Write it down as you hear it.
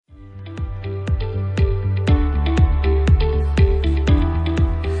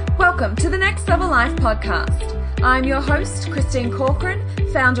Welcome to the Next Level Life podcast. I'm your host, Christine Corcoran,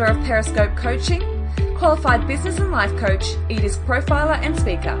 founder of Periscope Coaching, qualified business and life coach, eDisc profiler and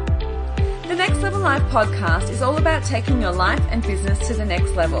speaker. The Next Level Life podcast is all about taking your life and business to the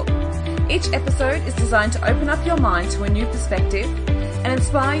next level. Each episode is designed to open up your mind to a new perspective and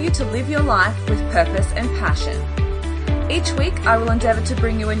inspire you to live your life with purpose and passion. Each week, I will endeavour to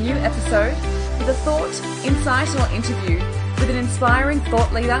bring you a new episode with a thought, insight or interview with an inspiring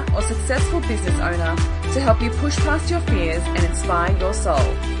thought leader or successful business owner to help you push past your fears and inspire your soul.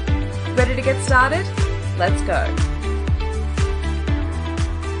 Ready to get started? Let's go.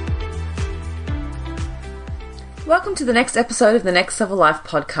 Welcome to the next episode of the Next Level Life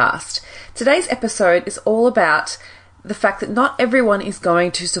podcast. Today's episode is all about the fact that not everyone is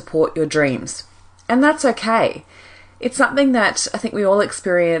going to support your dreams. And that's okay. It's something that I think we all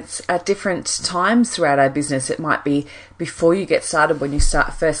experience at different times throughout our business. It might be before you get started, when you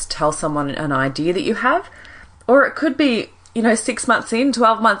first tell someone an idea that you have, or it could be, 6 months in,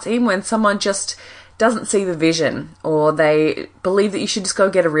 12 months in, when someone just doesn't see the vision, or they believe that you should just go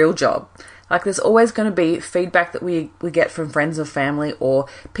get a real job. Like, there's always going to be feedback that we get from friends or family or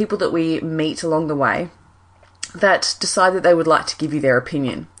people that we meet along the way that decide that they would like to give you their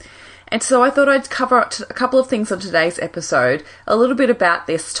opinion. And so I thought I'd cover a couple of things on today's episode, a little bit about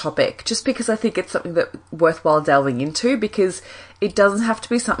this topic, just because I think it's something that's worthwhile delving into, because it doesn't have to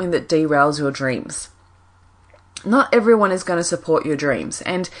be something that derails your dreams. Not everyone is going to support your dreams,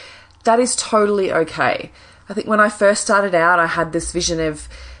 and that is totally okay. I think when I first started out, I had this vision of,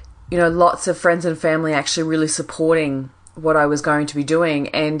 lots of friends and family actually really supporting what I was going to be doing.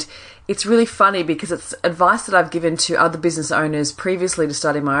 And it's really funny because it's advice that I've given to other business owners previously to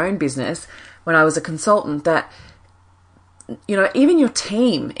starting my own business when I was a consultant, that, even your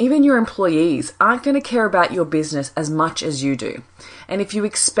team, even your employees aren't going to care about your business as much as you do. And if you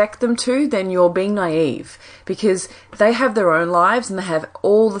expect them to, then you're being naive, because they have their own lives and they have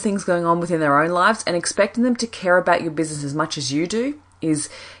all the things going on within their own lives, and expecting them to care about your business as much as you do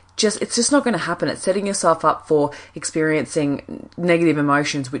it's just not going to happen. It's setting yourself up for experiencing negative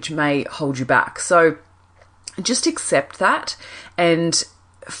emotions, which may hold you back. So just accept that and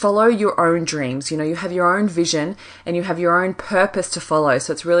follow your own dreams. You have your own vision and you have your own purpose to follow.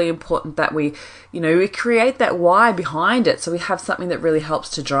 So it's really important that we create that why behind it. So we have something that really helps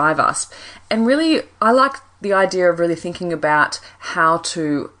to drive us. And really, I like the idea of really thinking about how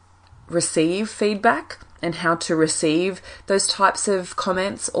to receive feedback and how to receive those types of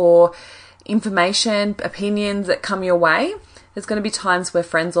comments or information, opinions that come your way. There's going to be times where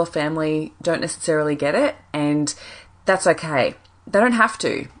friends or family don't necessarily get it, and that's okay. They don't have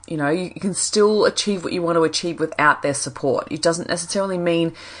to. You can still achieve what you want to achieve without their support. It doesn't necessarily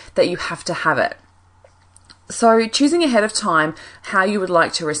mean that you have to have it. So choosing ahead of time how you would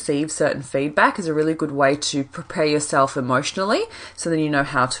like to receive certain feedback is a really good way to prepare yourself emotionally, so then you know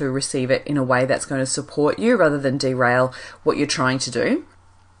how to receive it in a way that's going to support you rather than derail what you're trying to do.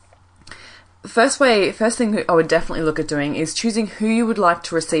 First thing I would definitely look at doing is choosing who you would like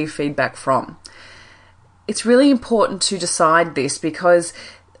to receive feedback from. It's really important to decide this because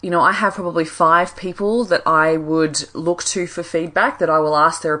I have probably 5 people that I would look to for feedback, that I will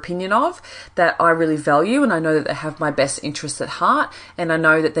ask their opinion of, that I really value, and I know that they have my best interests at heart, and I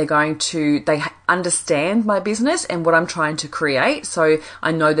know that they understand my business and what I'm trying to create. So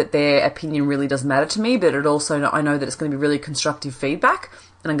I know that their opinion really does matter to me, but I know that it's going to be really constructive feedback,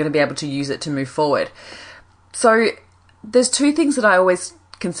 and I'm going to be able to use it to move forward. So there's 2 things that I always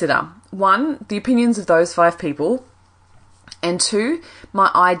consider. 1, the opinions of those 5 people. And 2,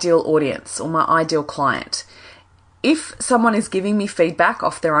 my ideal audience or my ideal client. If someone is giving me feedback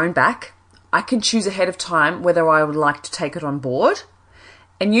off their own back, I can choose ahead of time whether I would like to take it on board.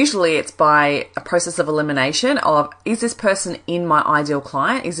 And usually it's by a process of elimination of, is this person in my ideal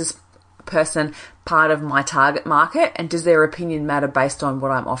client? Is this person part of my target market? And does their opinion matter based on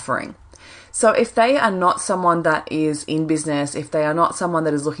what I'm offering? So if they are not someone that is in business, if they are not someone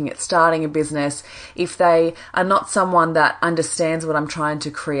that is looking at starting a business, if they are not someone that understands what I'm trying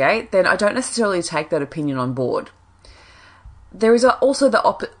to create, then I don't necessarily take that opinion on board. There is also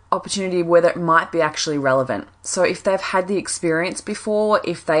the opportunity where that might be actually relevant. So if they've had the experience before,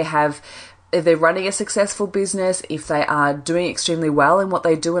 if they're running a successful business, if they are doing extremely well in what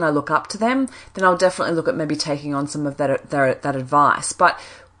they do and I look up to them, then I'll definitely look at maybe taking on some of that advice. But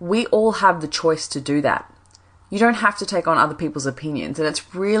we all have the choice to do that. You don't have to take on other people's opinions. And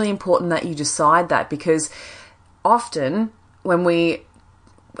it's really important that you decide that, because often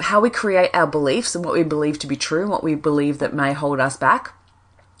how we create our beliefs and what we believe to be true and what we believe that may hold us back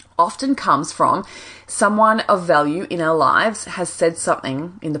often comes from someone of value in our lives has said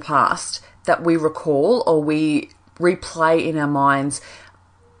something in the past that we recall or we replay in our minds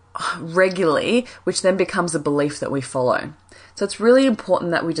regularly, which then becomes a belief that we follow. So it's really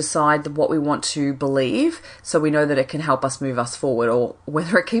important that we decide what we want to believe so we know that it can help us move us forward or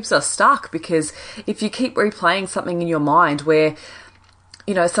whether it keeps us stuck. Because if you keep replaying something in your mind where,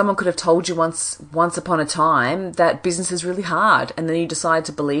 you know, someone could have told you once upon a time that business is really hard and then you decide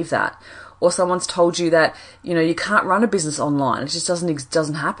to believe that. Or someone's told you that, you know, you can't run a business online. It just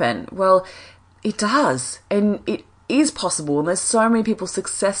doesn't happen. Well, it does. And it is possible, and there's so many people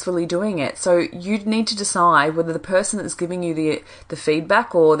successfully doing it. So you need to decide whether the person that's giving you the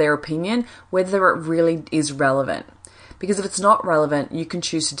feedback or their opinion, whether it really is relevant. Because if it's not relevant, you can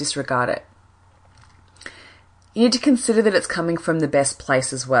choose to disregard it. You need to consider that it's coming from the best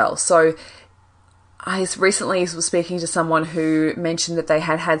place as well. So I recently was speaking to someone who mentioned that they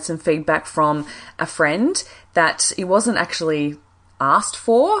had some feedback from a friend that it wasn't actually asked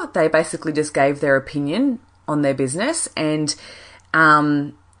for. They basically just gave their opinion on their business, and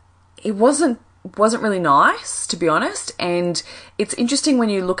it wasn't really nice, to be honest. And it's interesting when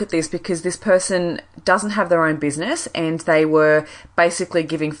you look at this because this person doesn't have their own business and they were basically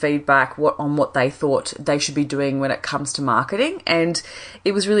giving feedback on what they thought they should be doing when it comes to marketing. And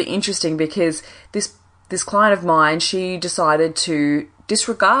it was really interesting because this client of mine, she decided to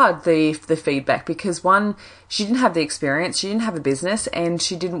disregard the feedback because, one, she didn't have the experience, she didn't have a business, and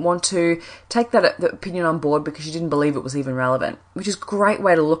she didn't want to take the opinion on board because she didn't believe it was even relevant, which is a great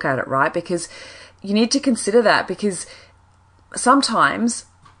way to look at it, right? Because you need to consider that, because sometimes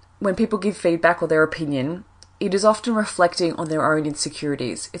when people give feedback or their opinion, it is often reflecting on their own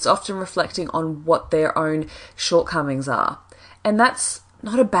insecurities. It's often reflecting on what their own shortcomings are. And that's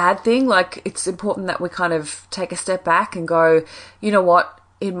not a bad thing. Like, it's important that we kind of take a step back and go, you know what,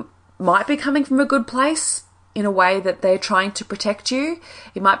 it might be coming from a good place in a way that they're trying to protect you.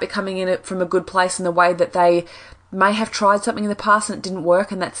 It might be coming in it from a good place in the way that they may have tried something in the past and it didn't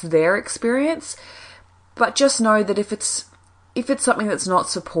work and that's their experience. But just know that if it's something that's not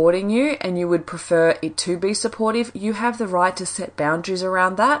supporting you and you would prefer it to be supportive, you have the right to set boundaries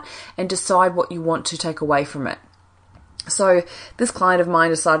around that and decide what you want to take away from it. So this client of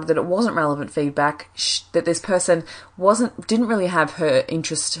mine decided that it wasn't relevant feedback, that this person didn't really have her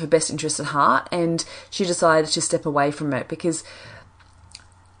best interest at heart, and she decided to step away from it because,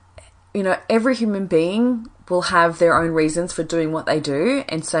 you know, every human being will have their own reasons for doing what they do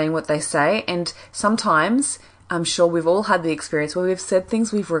and saying what they say, and sometimes I'm sure we've all had the experience where we've said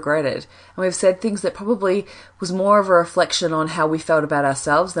things we've regretted, and we've said things that probably was more of a reflection on how we felt about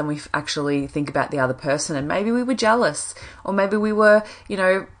ourselves than we actually think about the other person. And maybe we were jealous, or maybe we were, you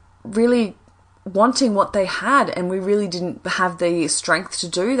know, really wanting what they had and we really didn't have the strength to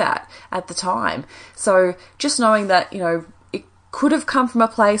do that at the time. So just knowing that, you know, it could have come from a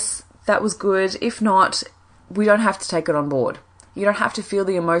place that was good. If not, we don't have to take it on board. You don't have to feel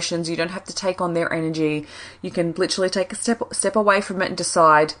the emotions. You don't have to take on their energy. You can literally take a step away from it and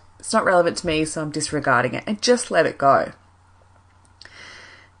decide it's not relevant to me, so I'm disregarding it, and just let it go.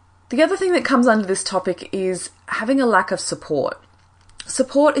 The other thing that comes under this topic is having a lack of support.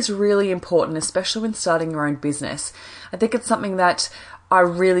 Support is really important, especially when starting your own business. I think it's something that I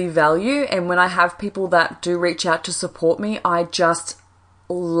really value, and when I have people that do reach out to support me, I just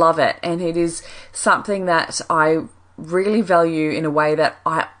love it. And it is something that I really value in a way that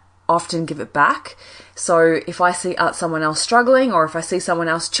I often give it back. So if I see someone else struggling, or if I see someone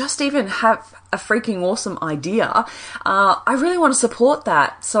else just even have a freaking awesome idea, I really want to support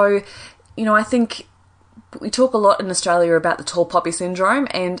that. So, you know, I think we talk a lot in Australia about the tall poppy syndrome,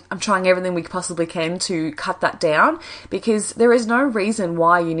 and I'm trying everything we possibly can to cut that down, because there is no reason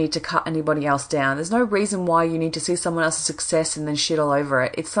why you need to cut anybody else down. There's no reason why you need to see someone else's success and then shit all over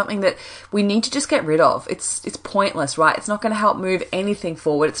it. It's something that we need to just get rid of. It's pointless, right? It's not going to help move anything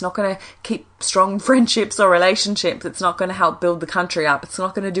forward. It's not going to keep strong friendships or relationships. It's not going to help build the country up. It's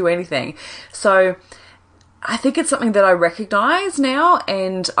not going to do anything. So I think it's something that I recognize now,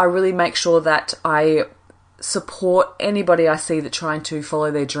 and I really make sure that I support anybody I see that trying to follow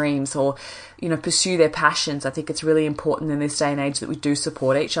their dreams or, you know, pursue their passions. I think it's really important in this day and age that we do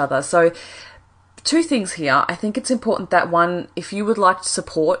support each other. So two things here. I think it's important that, one, if you would like to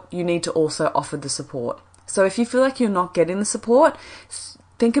support, you need to also offer the support. So if you feel like you're not getting the support,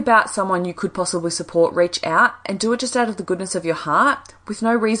 think about someone you could possibly support, reach out, and do it just out of the goodness of your heart with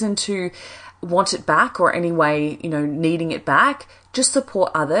no reason to want it back or any way, you know, needing it back. Just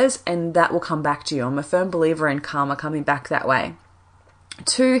support others and that will come back to you. I'm a firm believer in karma coming back that way.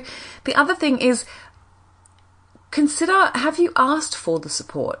 Two, the other thing is consider, have you asked for the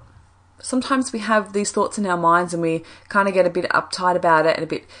support? Sometimes we have these thoughts in our minds and we kind of get a bit uptight about it and a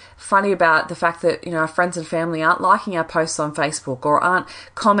bit funny about the fact that, our friends and family aren't liking our posts on Facebook or aren't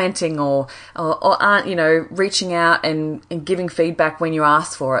commenting or aren't, reaching out and giving feedback when you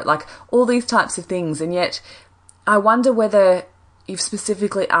ask for it. Like all these types of things. And yet I wonder whether you've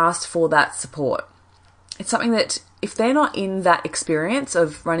specifically asked for that support. It's something that if they're not in that experience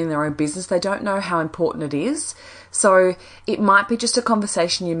of running their own business, they don't know how important it is. So it might be just a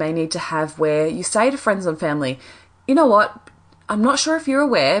conversation you may need to have where you say to friends and family, you know what, I'm not sure if you're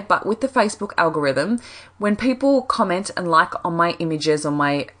aware, but with the Facebook algorithm, when people comment and like on my images, on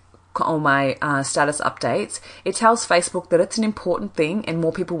my status updates, it tells Facebook that it's an important thing and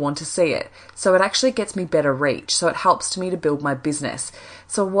more people want to see it. So it actually gets me better reach. So it helps me to build my business.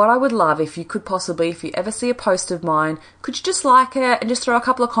 So what I would love if you could possibly, if you ever see a post of mine, could you just like it and just throw a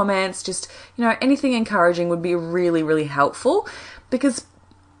couple of comments, just, anything encouraging would be really, really helpful. Because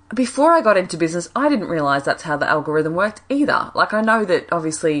before I got into business, I didn't realize that's how the algorithm worked either. Like I know that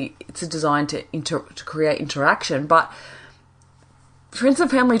obviously it's designed to create interaction, but friends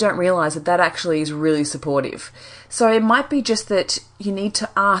and family don't realize that actually is really supportive. So it might be just that you need to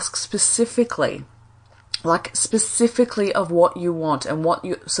ask specifically of what you want and what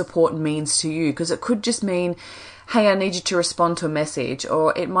your support means to you. Because it could just mean, hey, I need you to respond to a message.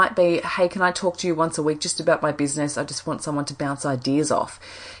 Or it might be, hey, can I talk to you once a week just about my business? I just want someone to bounce ideas off.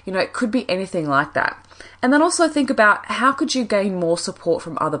 It could be anything like that. And then also think about how could you gain more support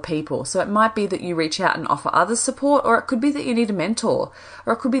from other people. So it might be that you reach out and offer others support, or it could be that you need a mentor,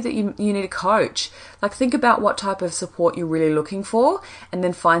 or it could be that you need a coach. Like think about what type of support you're really looking for and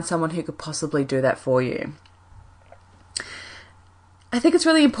then find someone who could possibly do that for you. I think it's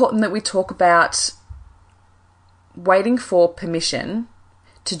really important that we talk about waiting for permission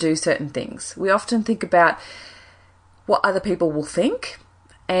to do certain things. We often think about what other people will think,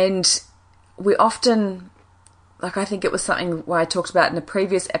 and we often, I think it was something where I talked about in a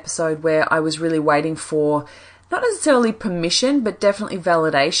previous episode where I was really waiting for not necessarily permission, but definitely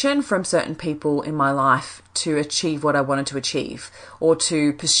validation from certain people in my life to achieve what I wanted to achieve or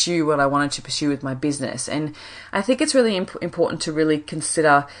to pursue what I wanted to pursue with my business. And I think it's really important to really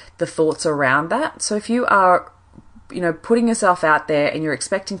consider the thoughts around that. So if you are, putting yourself out there and you're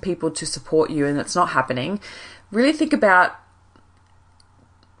expecting people to support you and it's not happening, really think about,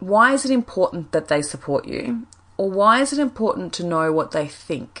 why is it important that they support you? Or why is it important to know what they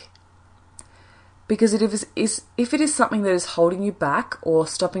think? Because if it is something that is holding you back or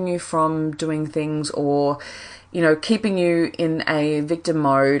stopping you from doing things or, keeping you in a victim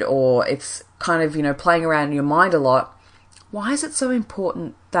mode, or it's kind of, playing around in your mind a lot, why is it so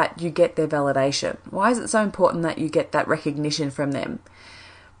important that you get their validation? Why is it so important that you get that recognition from them?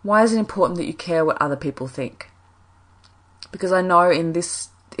 Why is it important that you care what other people think? Because I know in this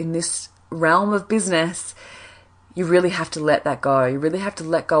realm of business, you really have to let that go. You really have to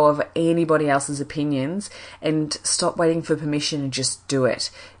let go of anybody else's opinions and stop waiting for permission and just do it.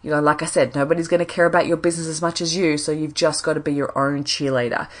 Like I said, nobody's going to care about your business as much as you, so you've just got to be your own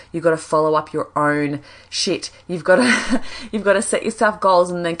cheerleader. You've got to follow up your own shit. You've got to set yourself goals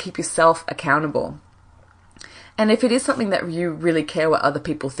and then keep yourself accountable. And if it is something that you really care what other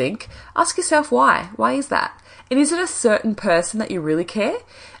people think, ask yourself why. Why is that? And is it a certain person that you really care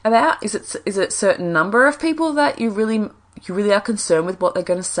about? Is it a certain number of people that you really are concerned with what they're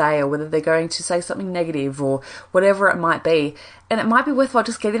going to say, or whether they're going to say something negative or whatever it might be? And it might be worthwhile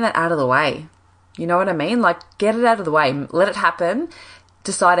just getting that out of the way. You know what I mean? Like, get it out of the way. Let it happen.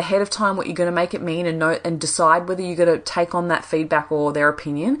 Decide ahead of time what you're going to make it mean, and decide whether you're going to take on that feedback or their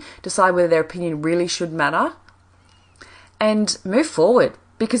opinion. Decide whether their opinion really should matter. And move forward.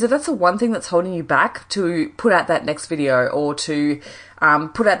 Because if that's the one thing that's holding you back to put out that next video or to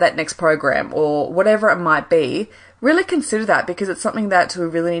put out that next program or whatever it might be, really consider that, because it's something that we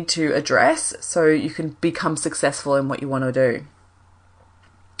really need to address so you can become successful in what you want to do.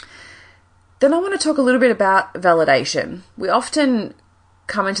 Then I want to talk a little bit about validation. We often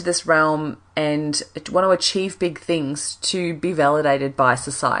come into this realm and want to achieve big things to be validated by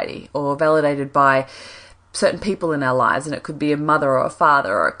society or validated by certain people in our lives, and it could be a mother or a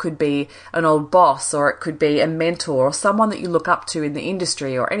father, or it could be an old boss, or it could be a mentor or someone that you look up to in the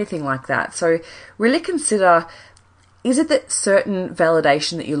industry or anything like that. So really consider, is it that certain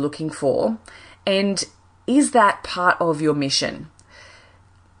validation that you're looking for, and is that part of your mission?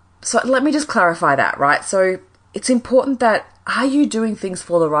 So let me just clarify that, right? So it's important that, are you doing things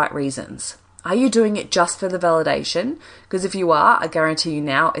for the right reasons? Are you doing it just for the validation? Because if you are, I guarantee you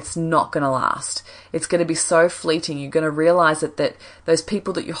now, it's not going to last. It's going to be so fleeting. You're going to realize that those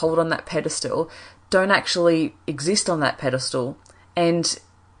people that you hold on that pedestal, don't actually exist on that pedestal, and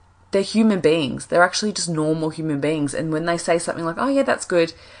they're human beings. They're actually just normal human beings. And when they say something like, oh yeah, that's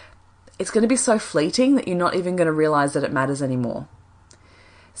good, it's going to be so fleeting that you're not even going to realize that it matters anymore.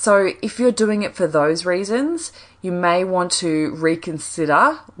 So if you're doing it for those reasons, you may want to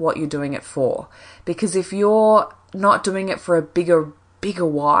reconsider what you're doing it for. Because if you're not doing it for a bigger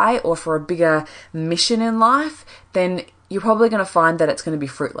why or for a bigger mission in life, then you're probably going to find that it's going to be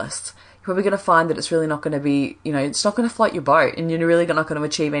fruitless. You're probably going to find that it's really not going to be, it's not going to float your boat, and you're really not going to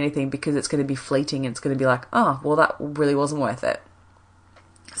achieve anything because it's going to be fleeting, and it's going to be like, oh, well, that really wasn't worth it.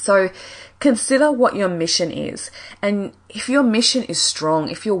 So consider what your mission is. And if your mission is strong,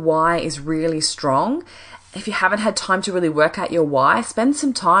 if your why is really strong, if you haven't had time to really work out your why, spend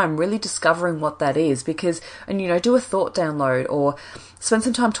some time really discovering what that is, and do a thought download, or spend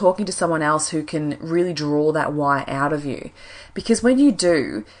some time talking to someone else who can really draw that why out of you. Because when you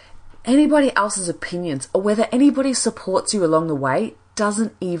do, anybody else's opinions or whether anybody supports you along the way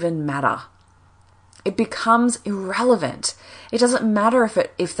doesn't even matter. It becomes irrelevant. It doesn't matter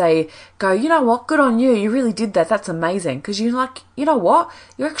if they go, you know what, good on you, you really did that, that's amazing. Because you're like, you know what,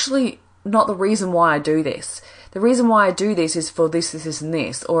 you're actually not the reason why I do this. The reason why I do this is for this, and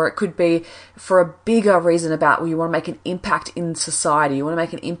this. Or it could be for a bigger reason about, well, you want to make an impact in society. You want to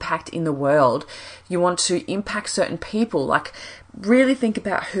make an impact in the world. You want to impact certain people. Like, really think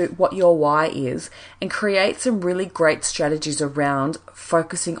about what your why is and create some really great strategies around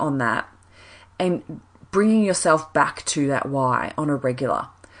focusing on that and bringing yourself back to that why on a regular.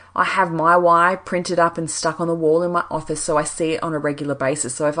 I have my why printed up and stuck on the wall in my office, so I see it on a regular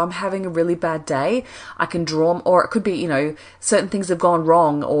basis. So if I'm having a really bad day, I can draw, or it could be, certain things have gone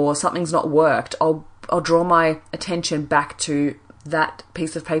wrong or something's not worked. I'll draw my attention back to that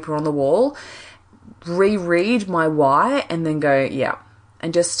piece of paper on the wall, reread my why, and then go, yeah,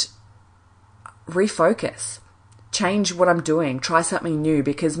 and just refocus. Change what I'm doing, try something new,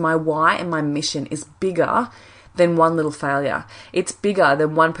 because my why and my mission is bigger than one little failure. It's bigger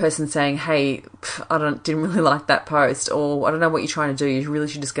than one person saying, hey, didn't really like that post, or I don't know what you're trying to do, you really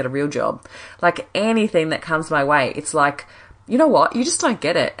should just get a real job. Like, anything that comes my way, it's like, you know what, you just don't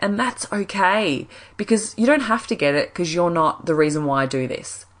get it, and that's okay, because you don't have to get it because you're not the reason why I do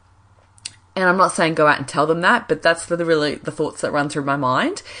this. And I'm not saying go out and tell them that, but that's the thoughts that run through my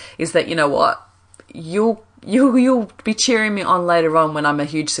mind, is that, you know what, you'll be cheering me on later on when I'm a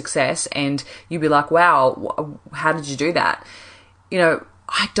huge success, and you'll be like, wow, how did you do that?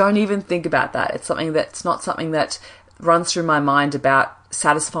 I don't even think about that. It's not something that runs through my mind about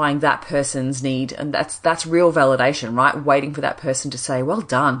satisfying that person's need. And that's real validation, right? Waiting for that person to say, well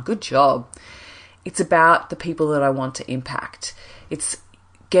done, good job. It's about the people that I want to impact. It's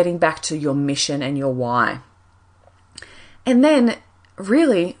getting back to your mission and your why. And then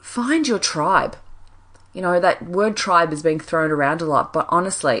really find your tribe. That word tribe is being thrown around a lot, but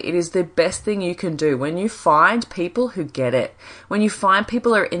honestly, it is the best thing you can do. When you find people who get it, when you find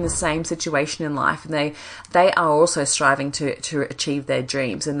people who are in the same situation in life, and they are also striving to achieve their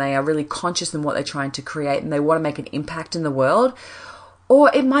dreams, and they are really conscious in what they're trying to create, and they want to make an impact in the world. Or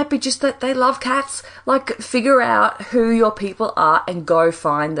it might be just that they love cats. Like, figure out who your people are and go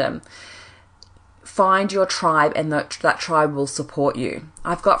find them. Find your tribe, and that tribe will support you.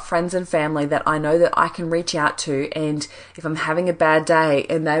 I've got friends and family that I know that I can reach out to, and if I'm having a bad day,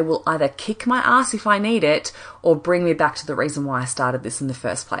 and they will either kick my ass if I need it, or bring me back to the reason why I started this in the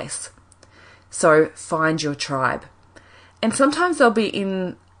first place. So find your tribe. And sometimes they'll be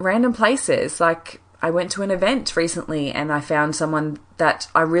in random places. Like, I went to an event recently and I found someone that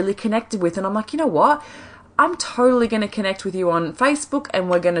I really connected with, and I'm like, you know what? I'm totally going to connect with you on Facebook, and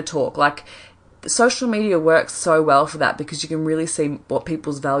we're going to talk. Like, social media works so well for that, because you can really see what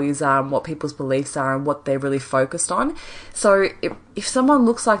people's values are and what people's beliefs are and what they're really focused on. So if someone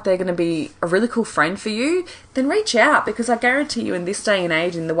looks like they're going to be a really cool friend for you, then reach out, because I guarantee you, in this day and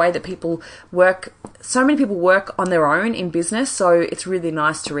age, in the way that people work, so many people work on their own in business, so it's really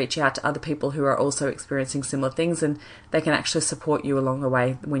nice to reach out to other people who are also experiencing similar things, and they can actually support you along the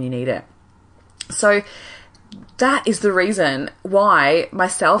way when you need it. So that is the reason why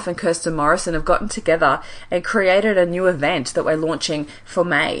myself and Kirsten Morrison have gotten together and created a new event that we're launching for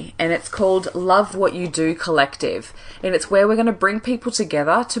May. And it's called Love What You Do Collective. And it's where we're going to bring people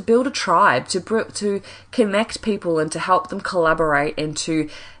together to build a tribe, to connect people and to help them collaborate and to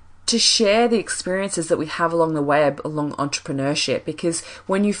share the experiences that we have along the way along entrepreneurship. Because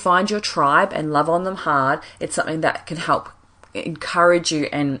when you find your tribe and love on them hard, it's something that can help encourage you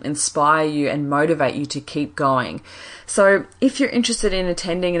and inspire you and motivate you to keep going. So if you're interested in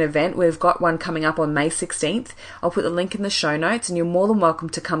attending an event, we've got one coming up on May 16th. I'll put the link in the show notes and you're more than welcome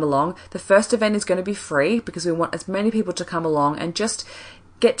to come along. The first event is going to be free because we want as many people to come along and just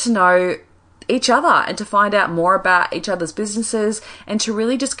get to know each other and to find out more about each other's businesses and to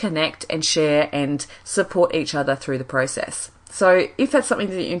really just connect and share and support each other through the process. So if that's something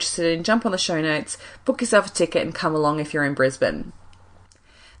that you're interested in, jump on the show notes, book yourself a ticket and come along if you're in Brisbane.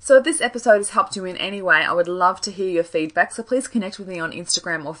 So if this episode has helped you in any way, I would love to hear your feedback. So please connect with me on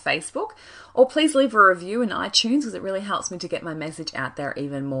Instagram or Facebook, or please leave a review in iTunes because it really helps me to get my message out there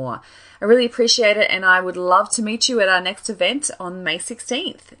even more. I really appreciate it, and I would love to meet you at our next event on May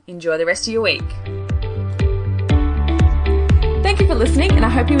 16th. Enjoy the rest of your week. Thank you for listening, and I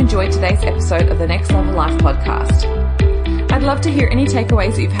hope you enjoyed today's episode of the Next Level Life podcast. I'd love to hear any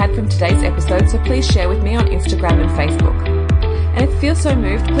takeaways that you've had from today's episode, so please share with me on Instagram and Facebook. And if you feel so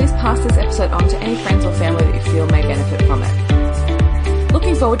moved, please pass this episode on to any friends or family that you feel may benefit from it.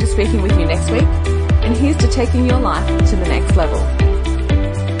 Looking forward to speaking with you next week, and here's to taking your life to the next level.